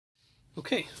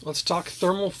Okay, let's talk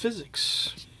thermal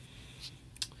physics.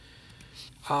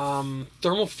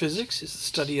 Thermal physics is the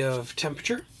study of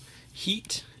temperature,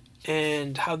 heat,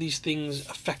 and how these things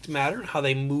affect matter, how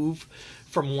they move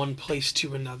from one place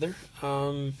to another.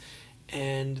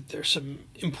 And there's some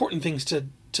important things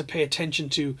to pay attention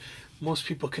to. Most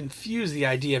people confuse the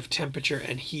idea of temperature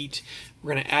and heat.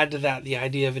 We're going to add to that the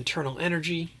idea of internal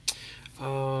energy,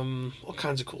 all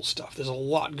kinds of cool stuff. There's a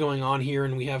lot going on here,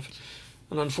 and we have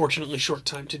an unfortunately short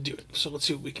time to do it. So let's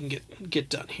see what we can get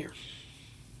done here.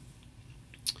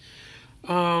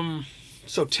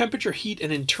 So temperature, heat,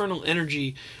 and internal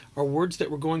energy are words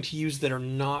that we're going to use that are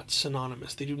not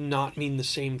synonymous. They do not mean the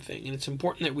same thing, and it's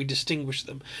important that we distinguish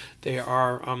them. They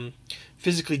are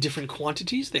physically different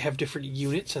quantities, they have different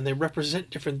units, and they represent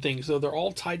different things, though they're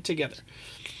all tied together.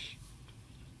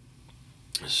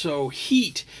 So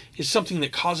heat is something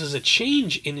that causes a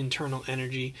change in internal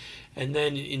energy, and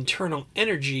then internal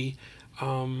energy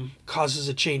causes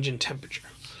a change in temperature.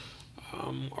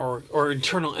 Or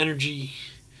internal energy,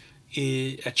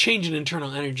 a change in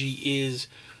internal energy is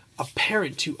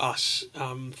apparent to us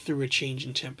through a change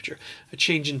in temperature. A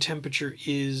change in temperature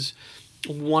is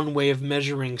one way of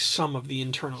measuring some of the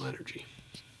internal energy.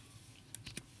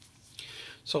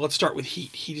 So let's start with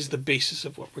heat. Heat is the basis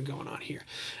of what we're going on here.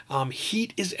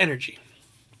 Heat is energy.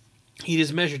 Heat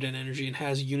is measured in energy and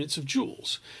has units of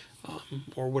joules,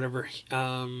 or whatever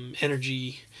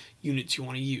energy units you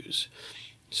want to use.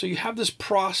 So you have this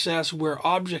process where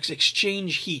objects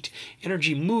exchange heat.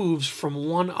 Energy moves from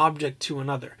one object to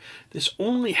another. This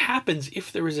only happens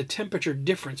if there is a temperature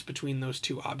difference between those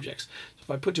two objects. So if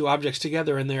I put two objects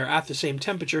together and they're at the same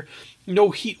temperature,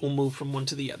 no heat will move from one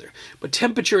to the other. But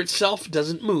temperature itself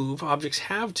doesn't move. Objects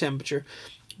have temperature,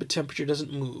 but temperature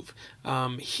doesn't move.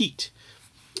 Heat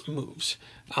moves.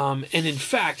 And in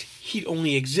fact, heat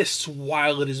only exists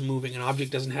while it is moving. An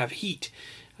object doesn't have heat.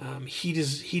 Heat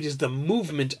is the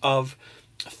movement of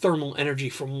thermal energy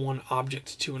from one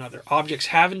object to another. Objects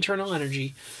have internal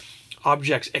energy,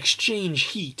 objects exchange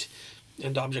heat,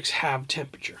 and objects have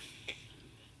temperature.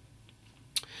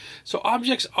 So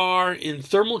objects are in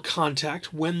thermal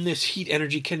contact when this heat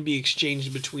energy can be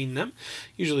exchanged between them.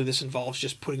 Usually this involves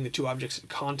just putting the two objects in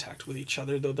contact with each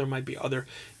other, though there might be other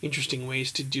interesting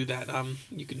ways to do that.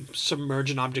 You can submerge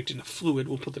an object in a fluid.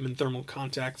 We'll put them in thermal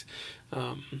contact.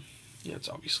 Yeah,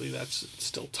 that's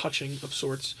still touching of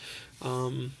sorts.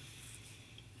 I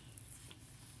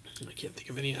can't think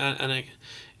of any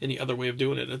other way of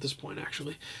doing it at this point,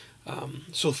 actually.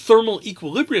 So thermal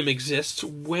equilibrium exists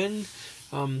when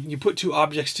you put two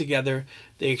objects together,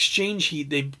 they exchange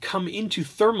heat, they come into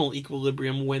thermal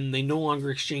equilibrium when they no longer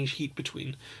exchange heat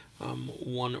between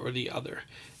one or the other.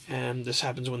 And this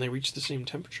happens when they reach the same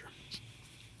temperature.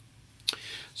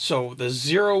 So the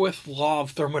 0th law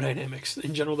of thermodynamics.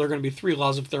 In general, there are going to be 3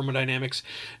 laws of thermodynamics.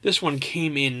 This one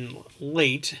came in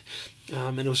late,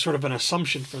 and it was sort of an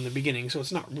assumption from the beginning. So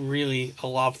it's not really a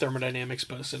law of thermodynamics,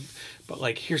 but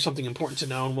like, here's something important to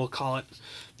know, and we'll call it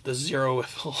the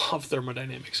 0th law of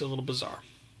thermodynamics. A little bizarre.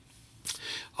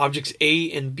 Objects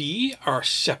A and B are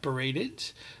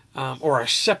separated, or are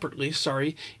separately,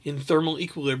 in thermal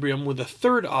equilibrium with a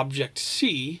third object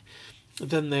C.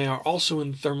 Then they are also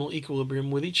in thermal equilibrium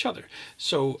with each other.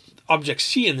 So object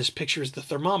C in this picture is the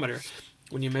thermometer.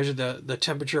 When you measure the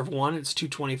temperature of one, it's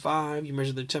 225. You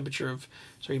measure the temperature of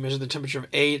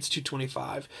A, it's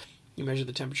 225. You measure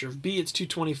the temperature of B, it's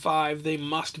 225. They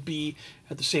must be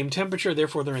at the same temperature,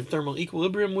 therefore they're in thermal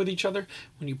equilibrium with each other.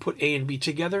 When you put A and B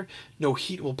together, no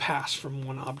heat will pass from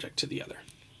one object to the other.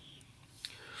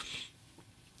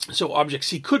 So object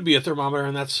C could be a thermometer,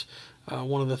 and that's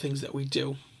one of the things that we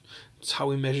do. It's how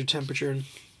we measure temperature, and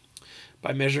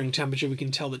by measuring temperature we can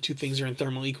tell that two things are in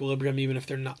thermal equilibrium even if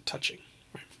they're not touching.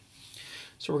 Right?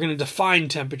 So we're going to define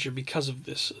temperature because of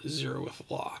this 0th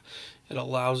law. It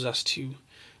allows us to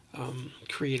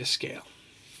create a scale.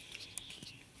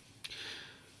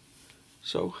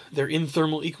 So they're in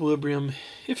thermal equilibrium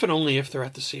if and only if they're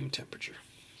at the same temperature.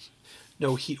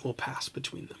 No heat will pass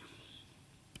between them.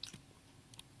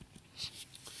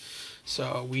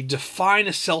 So we define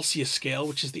a Celsius scale,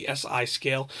 which is the SI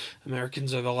scale.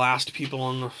 Americans are the last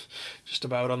people just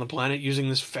about on the planet using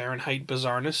this Fahrenheit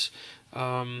bizarreness.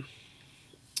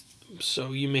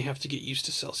 So you may have to get used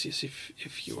to Celsius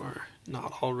if you are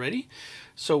not already.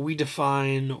 So we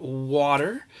define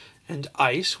water and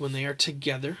ice when they are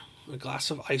together, a glass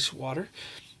of ice water.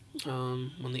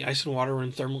 When the ice and water are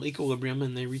in thermal equilibrium,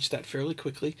 and they reach that fairly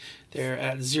quickly, they're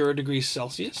at 0 degrees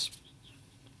Celsius.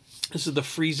 This is the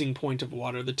freezing point of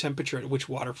water, the temperature at which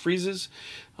water freezes.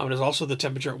 It is also the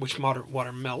temperature at which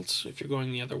water melts, if you're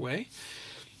going the other way.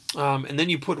 And then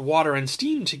you put water and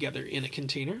steam together in a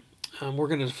container. We're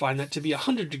going to define that to be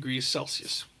 100 degrees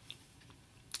Celsius.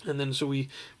 And then so we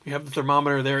have the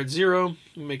thermometer there at 0.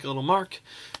 We make a little mark,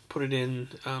 put it in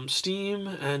steam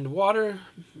and water,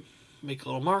 make a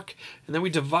little mark, and then we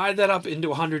divide that up into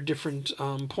 100 different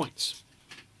points.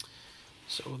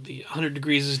 So the 100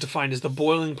 degrees is defined as the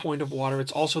boiling point of water.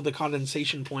 It's also the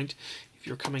condensation point if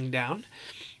you're coming down.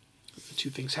 The two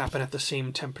things happen at the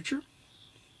same temperature.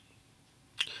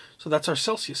 So that's our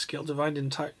Celsius scale,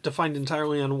 defined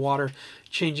entirely on water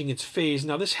changing its phase.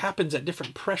 Now this happens at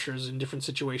different pressures in different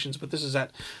situations, but this is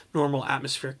at normal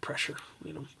atmospheric pressure,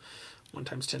 1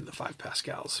 times 10 to the 5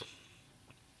 pascals.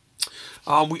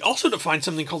 We also define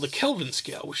something called the Kelvin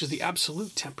scale, which is the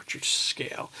absolute temperature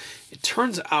scale. It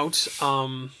turns out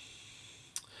when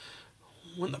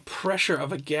the pressure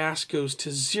of a gas goes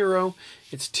to 0,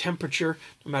 its temperature,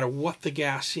 no matter what the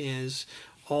gas is,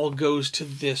 all goes to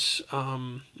this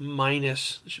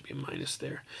minus, there should be a minus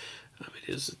there.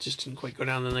 It just didn't quite go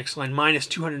down the next line, minus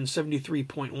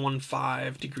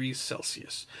 273.15 degrees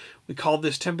Celsius. We call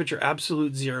this temperature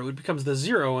absolute 0. It becomes the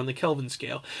 0 on the Kelvin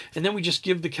scale. And then we just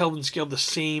give the Kelvin scale the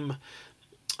same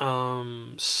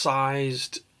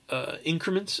sized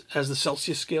increments as the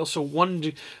Celsius scale. So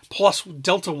plus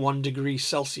delta 1 degree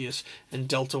Celsius and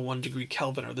delta 1 degree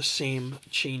Kelvin are the same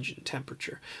change in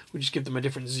temperature. We just give them a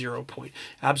different 0 point.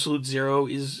 Absolute 0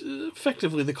 is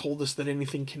effectively the coldest that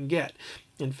anything can get.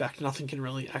 In fact, nothing can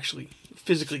really actually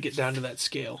physically get down to that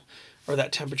scale or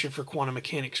that temperature for quantum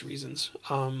mechanics reasons.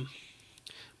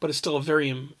 But it's still a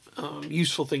very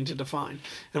useful thing to define.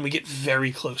 And we get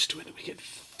very close to it. We get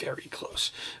very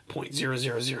close.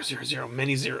 0.00000,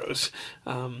 many zeros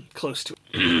close to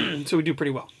it. So we do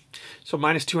pretty well. So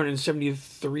minus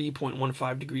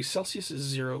 273.15 degrees Celsius is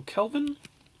 0 Kelvin.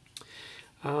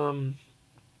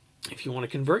 If you want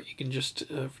to convert, you can just,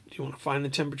 if you want to find the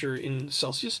temperature in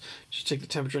Celsius, just take the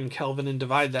temperature in Kelvin and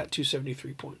divide that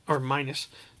 273 or minus,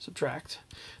 subtract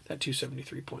that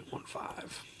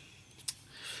 273.15.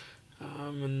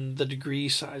 And the degree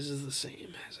size is the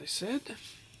same, as I said.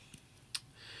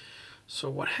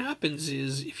 So what happens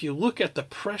is, if you look at the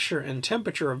pressure and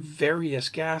temperature of various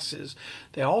gases,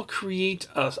 they all create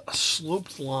a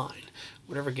sloped line.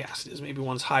 Whatever gas it is, maybe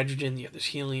one's hydrogen, the other's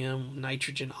helium,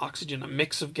 nitrogen, oxygen, a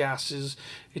mix of gases.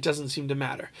 It doesn't seem to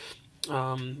matter.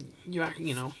 When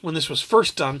this was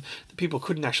first done, the people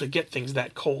couldn't actually get things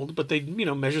that cold, but they'd,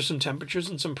 measure some temperatures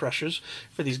and some pressures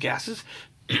for these gases,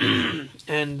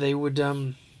 and they would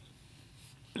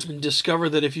discover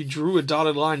that if you drew a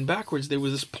dotted line backwards, there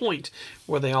was this point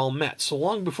where they all met. So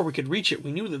long before we could reach it,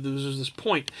 we knew that there was this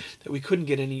point that we couldn't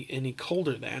get any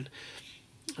colder than.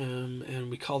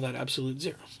 And we call that absolute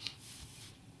 0.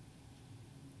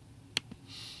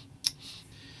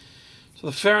 So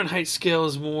the Fahrenheit scale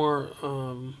is more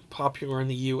popular in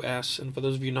the US, and for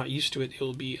those of you not used to it, it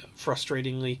will be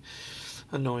frustratingly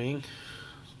annoying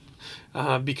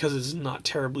because it's not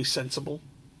terribly sensible.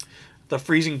 The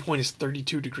freezing point is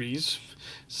 32 degrees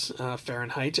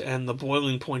Fahrenheit, and the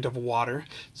boiling point of water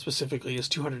specifically is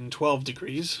 212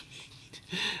 degrees.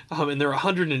 And there are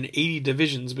 180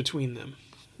 divisions between them.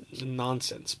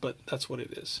 Nonsense, but that's what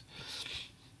it is.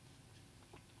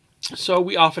 So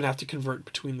we often have to convert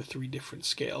between the 3 different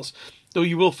scales, though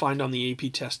you will find on the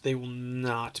AP test they will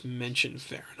not mention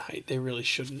Fahrenheit. They really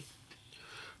shouldn't.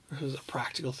 This is a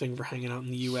practical thing for hanging out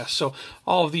in the US. So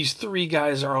all of these 3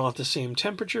 guys are all at the same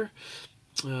temperature,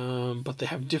 but they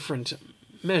have different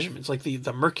measurements. Like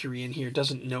the mercury in here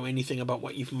doesn't know anything about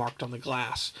what you've marked on the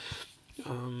glass.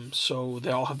 So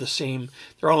they all have the same,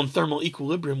 they're all in thermal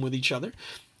equilibrium with each other,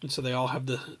 and so they all have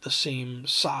the same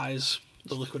size.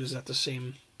 The liquid is at the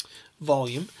same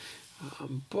volume,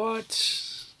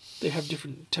 but they have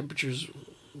different temperatures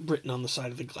written on the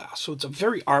side of the glass. So it's a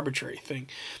very arbitrary thing.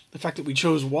 The fact that we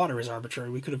chose water is arbitrary.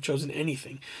 We could have chosen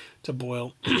anything to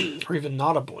boil, or even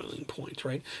not a boiling point,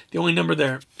 right? The only number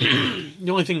there, the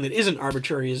only thing that isn't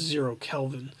arbitrary is 0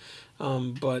 Kelvin,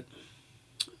 but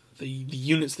the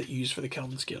units that you use for the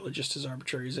Kelvin scale are just as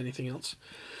arbitrary as anything else.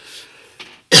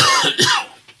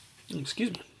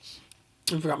 Excuse me.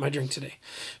 I forgot my drink today.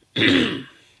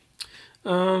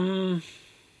 So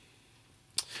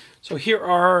here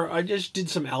I just did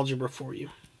some algebra for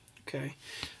you. Okay.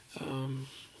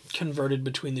 Converted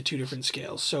between the 2 different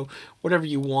scales. So whatever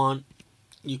you want,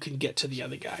 you can get to the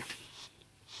other guy.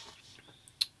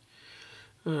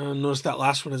 Notice that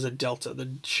last one is a delta,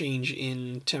 the change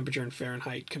in temperature in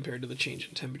Fahrenheit compared to the change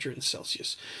in temperature in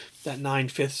Celsius. That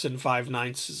 9/5 and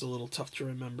 5/9 is a little tough to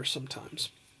remember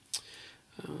sometimes.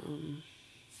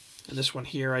 And this one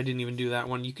here, I didn't even do that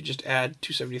one. You could just add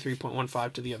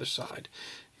 273.15 to the other side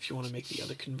if you want to make the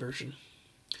other conversion.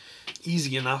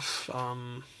 easy enough.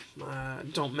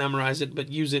 Don't memorize it, but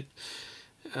use it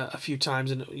a few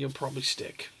times and you'll probably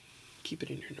stick. Keep it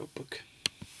in your notebook.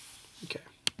 Okay.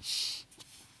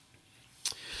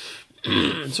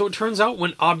 So it turns out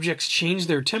when objects change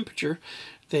their temperature,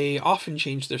 they often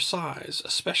change their size,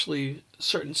 especially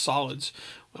certain solids.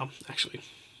 Well, actually,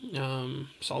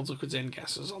 solids, liquids, and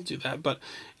gases. I'll do that, but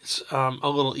it's a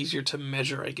little easier to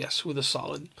measure, I guess, with a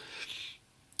solid.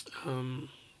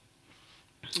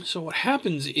 So what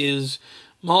happens is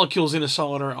molecules in a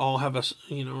solid are all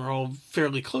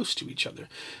fairly close to each other.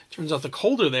 Turns out the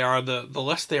colder they are, the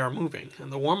less they are moving,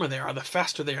 and the warmer they are, the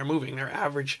faster they are moving. Their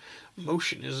average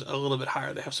motion is a little bit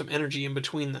higher. They have some energy in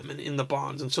between them and in the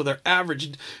bonds, and so their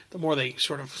average, the more they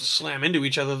sort of slam into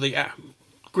each other, the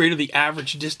greater the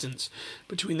average distance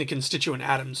between the constituent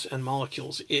atoms and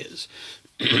molecules is.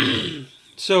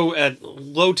 So at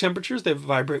low temperatures, they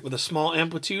vibrate with a small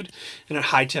amplitude, and at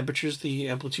high temperatures, the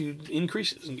amplitude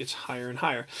increases and gets higher and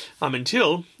higher,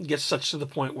 until it gets such to the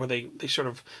point where they sort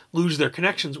of lose their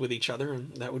connections with each other,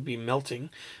 and that would be melting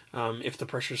if the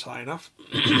pressure is high enough.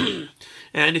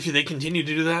 And if they continue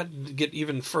to do that, get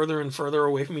even further and further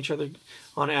away from each other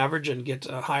on average and get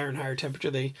a higher and higher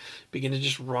temperature, they begin to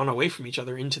just run away from each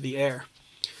other into the air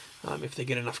if they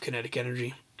get enough kinetic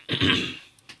energy.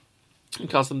 And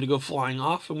cause them to go flying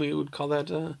off, and we would call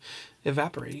that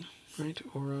evaporating, right?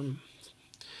 Or,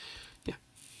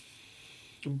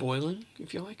 boiling,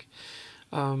 if you like.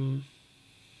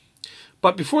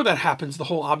 But before that happens, the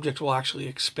whole object will actually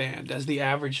expand as the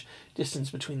average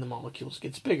distance between the molecules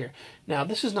gets bigger. Now,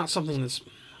 this is not something that's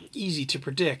easy to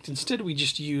predict. Instead, we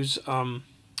just use an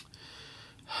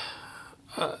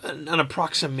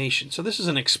approximation. So this is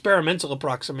an experimental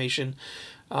approximation.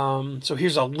 So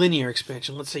here's a linear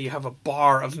expansion. Let's say you have a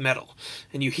bar of metal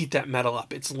and you heat that metal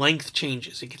up. Its length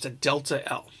changes. It gets a delta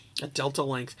L, a delta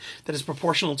length that is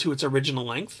proportional to its original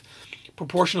length,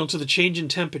 proportional to the change in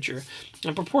temperature,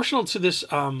 and proportional to this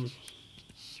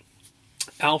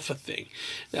alpha thing.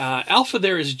 Alpha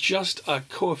there is just a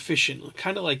coefficient,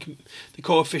 kind of like the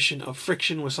coefficient of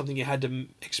friction was something you had to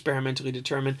experimentally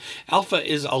determine. Alpha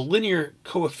is a linear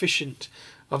coefficient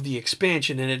of the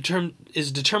expansion, and it is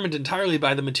determined entirely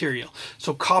by the material.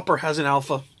 So copper has an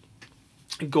alpha,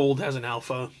 gold has an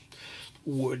alpha,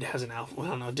 wood has an alpha. Well, I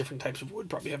don't know, different types of wood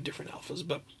probably have different alphas,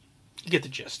 but you get the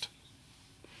gist.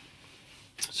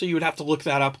 So you would have to look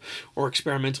that up or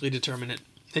experimentally determine it.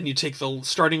 Then you take the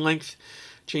starting length,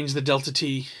 change the delta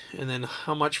T, and then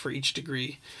how much for each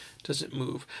degree does it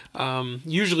move.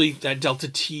 Usually that delta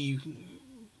T,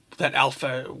 that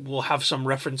alpha will have some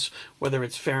reference, whether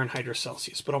it's Fahrenheit or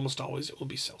Celsius, but almost always it will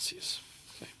be Celsius.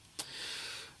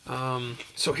 Okay.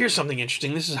 So here's something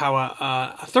interesting. This is how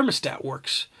a thermostat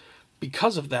works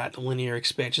because of that linear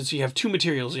expansion. So you have two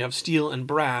materials, you have steel and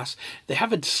brass. They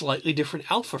have a slightly different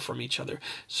alpha from each other.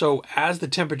 So as the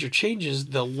temperature changes,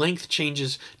 the length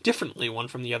changes differently one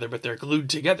from the other, but they're glued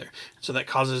together. So that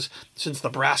causes, since the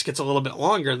brass gets a little bit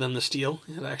longer than the steel,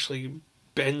 it actually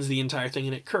bends the entire thing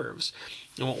and it curves.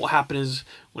 And what will happen is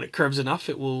when it curves enough,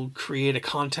 it will create a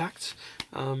contact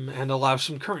and allow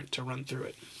some current to run through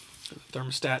it. The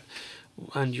thermostat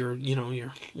and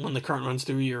when the current runs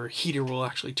through, your heater will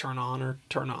actually turn on or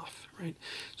turn off, right?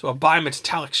 So a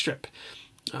bimetallic strip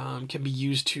can be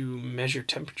used to measure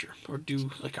temperature or do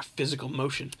like a physical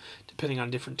motion depending on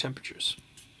different temperatures.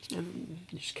 And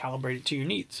you just calibrate it to your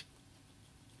needs.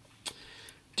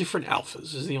 Different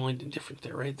alphas is the only difference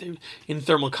there, right? They're in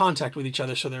thermal contact with each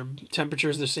other, so their temperature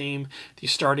is the same, the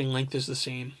starting length is the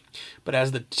same, but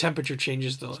as the temperature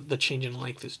changes, the change in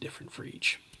length is different for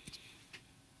each.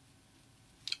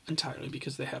 Entirely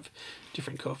because they have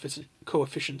different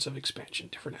coefficients of expansion,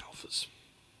 different alphas.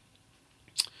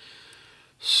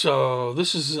 So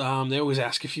this is, they always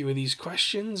ask a few of these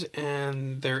questions,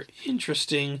 and they're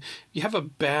interesting. You have a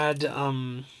bad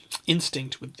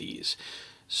instinct with these.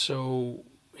 So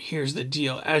here's the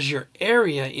deal. As your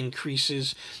area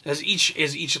increases, as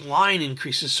each line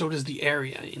increases, so does the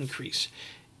area increase.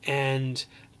 And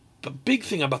the big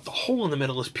thing about the hole in the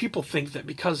middle is people think that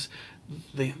because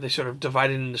they sort of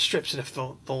divide it into strips, and if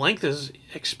the length is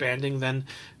expanding, then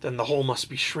the hole must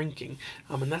be shrinking.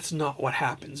 And that's not what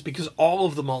happens, because all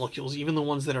of the molecules, even the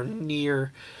ones that are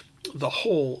near the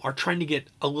hole, are trying to get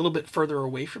a little bit further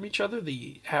away from each other.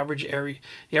 The average area,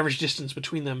 the average distance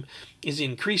between them is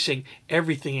increasing.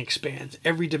 Everything expands.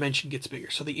 Every dimension gets bigger.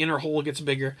 So the inner hole gets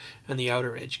bigger and the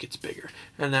outer edge gets bigger.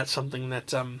 And that's something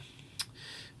that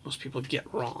most people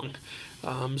get wrong.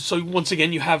 So once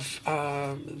again, you have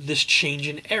this change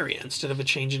in area instead of a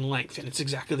change in length, and it's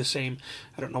exactly the same.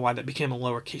 I don't know why that became a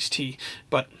lowercase t,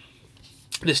 but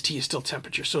this T is still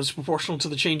temperature. So it's proportional to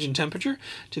the change in temperature,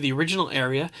 to the original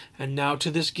area, and now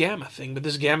to this gamma thing. But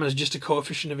this gamma is just a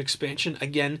coefficient of expansion.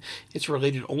 Again, it's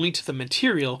related only to the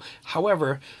material.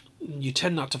 However, you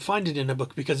tend not to find it in a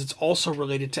book because it's also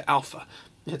related to alpha.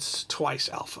 It's twice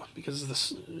alpha because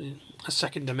this a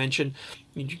second dimension.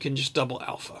 You can just double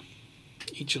alpha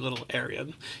each little area.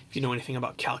 If you know anything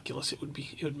about calculus, it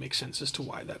would make sense as to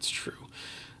why that's true.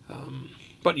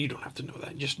 But you don't have to know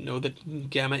that. Just know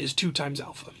that gamma is 2 times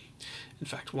alpha. In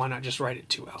fact, why not just write it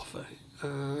 2 alpha?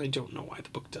 I don't know why the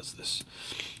book does this.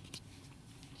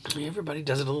 Everybody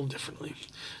does it a little differently.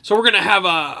 So we're going to have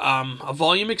a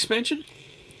volume expansion.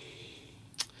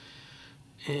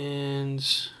 And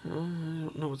I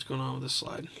don't know what's going on with this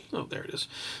slide. Oh, there it is.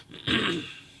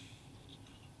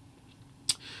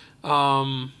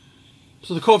 So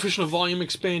the coefficient of volume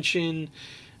expansion,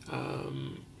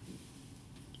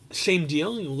 same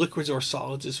deal. Liquids or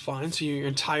solids is fine. So your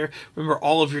entire, remember,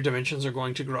 all of your dimensions are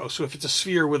going to grow. So if it's a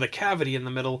sphere with a cavity in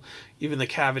the middle, even the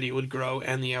cavity would grow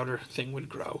and the outer thing would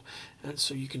grow. And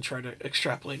so you can try to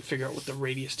extrapolate and figure out what the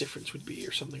radius difference would be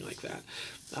or something like that.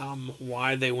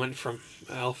 Why they went from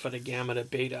alpha to gamma to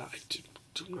beta, I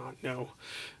do not know.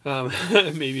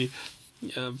 Maybe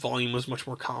volume was much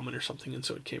more common or something, and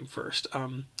so it came first.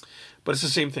 But it's the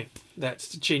same thing. That's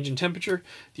the change in temperature,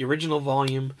 the original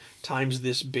volume times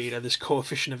this beta, this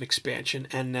coefficient of expansion,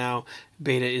 and now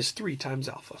beta is 3 times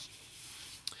alpha.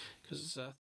 Because